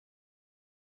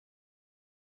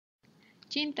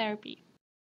Gene therapy.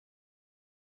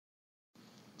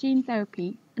 Gene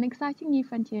therapy, an exciting new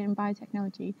frontier in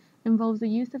biotechnology, involves the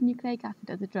use of nucleic acid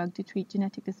as a drug to treat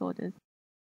genetic disorders.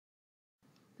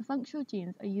 The functional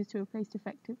genes are used to replace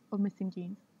defective or missing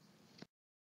genes.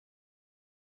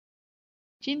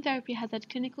 Gene therapy has had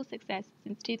clinical success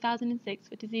since 2006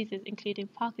 for diseases including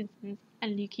Parkinson's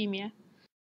and leukemia.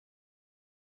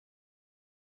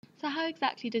 So how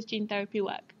exactly does gene therapy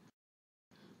work?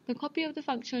 The copy of the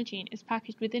functional gene is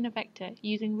packaged within a vector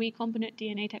using recombinant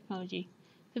DNA technology.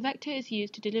 The vector is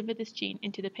used to deliver this gene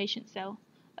into the patient's cell.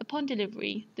 Upon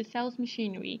delivery, the cell's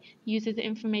machinery uses the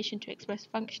information to express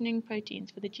functioning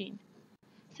proteins for the gene.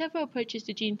 Several approaches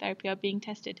to gene therapy are being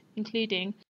tested,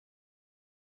 including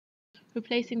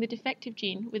replacing the defective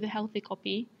gene with a healthy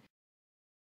copy,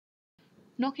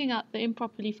 knocking out the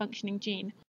improperly functioning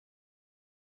gene,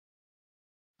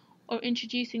 or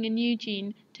introducing a new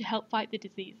gene to help fight the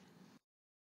disease.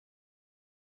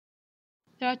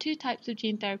 There are two types of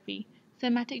gene therapy: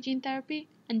 somatic gene therapy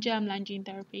and germline gene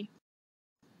therapy.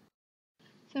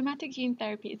 Somatic gene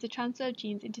therapy is the transfer of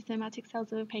genes into somatic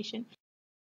cells of a patient,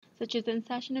 such as the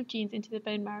insertion of genes into the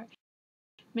bone marrow,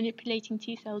 manipulating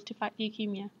T cells to fight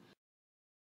leukemia.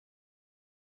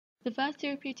 The first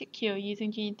therapeutic cure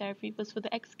using gene therapy was for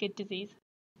the X-SCID disease.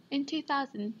 In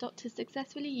 2000, doctors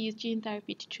successfully used gene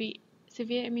therapy to treat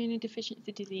severe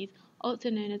immunodeficiency disease, also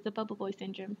known as the bubble boy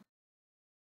syndrome.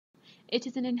 It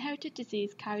is an inherited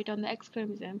disease carried on the X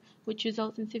chromosome, which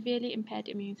results in severely impaired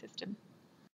immune system.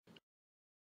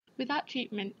 Without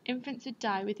treatment, infants would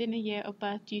die within a year of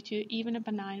birth due to even a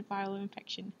benign viral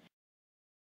infection.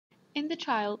 In the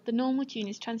trial, the normal gene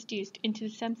is transduced into the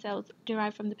stem cells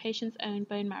derived from the patient's own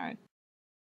bone marrow.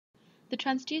 The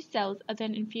transduced cells are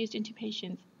then infused into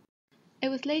patients. It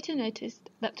was later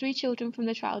noticed that 3 children from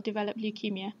the trial developed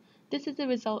leukemia. This is the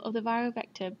result of the viral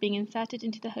vector being inserted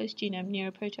into the host genome near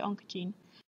a proto-oncogene.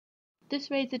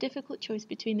 This raised a difficult choice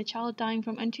between the child dying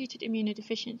from untreated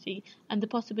immunodeficiency and the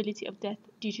possibility of death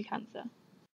due to cancer.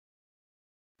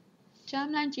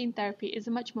 Germline gene therapy is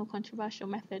a much more controversial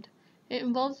method. It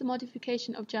involves the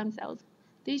modification of germ cells.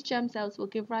 These germ cells will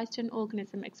give rise to an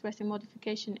organism expressing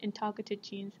modification in targeted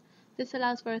genes. This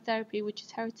allows for a therapy which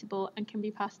is heritable and can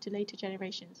be passed to later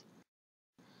generations.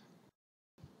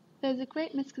 There is a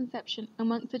great misconception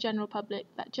amongst the general public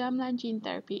that germline gene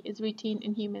therapy is routine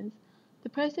in humans. The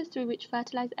process through which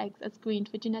fertilized eggs are screened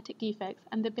for genetic defects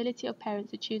and the ability of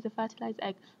parents to choose a fertilized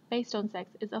egg based on sex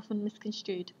is often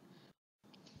misconstrued.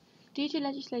 Due to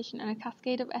legislation and a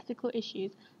cascade of ethical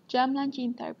issues, germline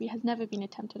gene therapy has never been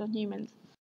attempted on humans.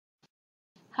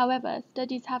 However,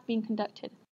 studies have been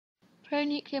conducted.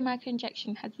 Pro-nuclear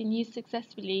microinjection has been used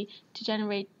successfully to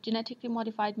generate genetically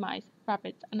modified mice,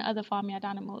 rabbits, and other farmyard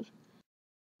animals.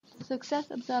 Success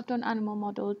observed on animal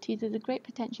models teases a great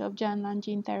potential of germline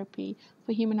gene therapy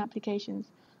for human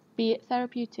applications, be it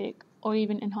therapeutic or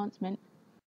even enhancement.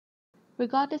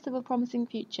 Regardless of a promising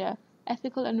future,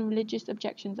 ethical and religious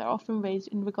objections are often raised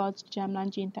in regards to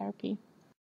germline gene therapy.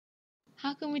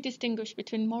 How can we distinguish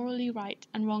between morally right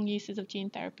and wrong uses of gene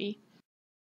therapy?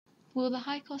 Will the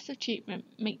high cost of treatment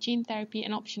make gene therapy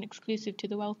an option exclusive to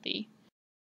the wealthy?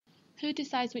 Who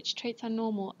decides which traits are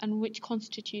normal and which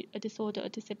constitute a disorder or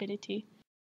disability?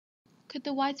 Could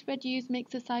the widespread use make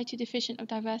society deficient of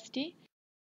diversity?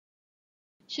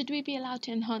 Should we be allowed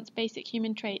to enhance basic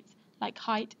human traits like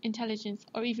height, intelligence,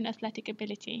 or even athletic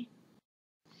ability?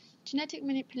 Genetic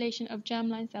manipulation of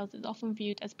germline cells is often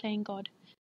viewed as playing God.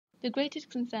 The greatest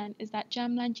concern is that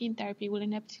germline gene therapy will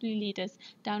inevitably lead us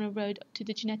down a road to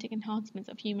the genetic enhancements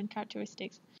of human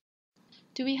characteristics.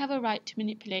 Do we have a right to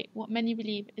manipulate what many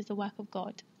believe is the work of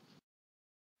God?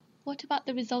 What about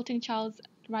the resulting child's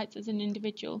rights as an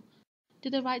individual?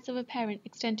 Do the rights of a parent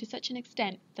extend to such an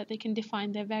extent that they can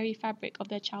define the very fabric of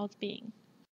their child's being?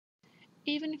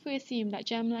 Even if we assume that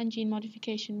germline gene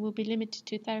modification will be limited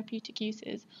to therapeutic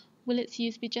uses, will its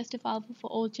use be justifiable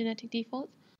for all genetic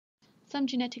defaults? Some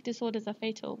genetic disorders are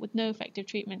fatal with no effective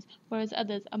treatments, whereas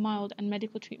others are mild and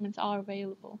medical treatments are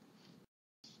available.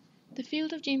 The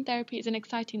field of gene therapy is an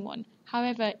exciting one.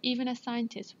 However, even as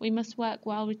scientists, we must work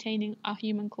while retaining our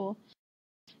human core.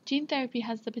 Gene therapy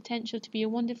has the potential to be a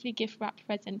wonderfully gift-wrapped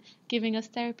present, giving us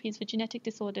therapies for genetic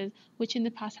disorders which in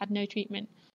the past had no treatment.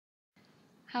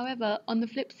 However, on the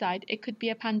flip side, it could be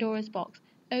a Pandora's box.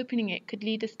 Opening it could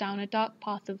lead us down a dark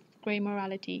path of grey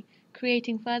morality,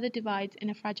 creating further divides in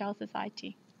a fragile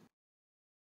society.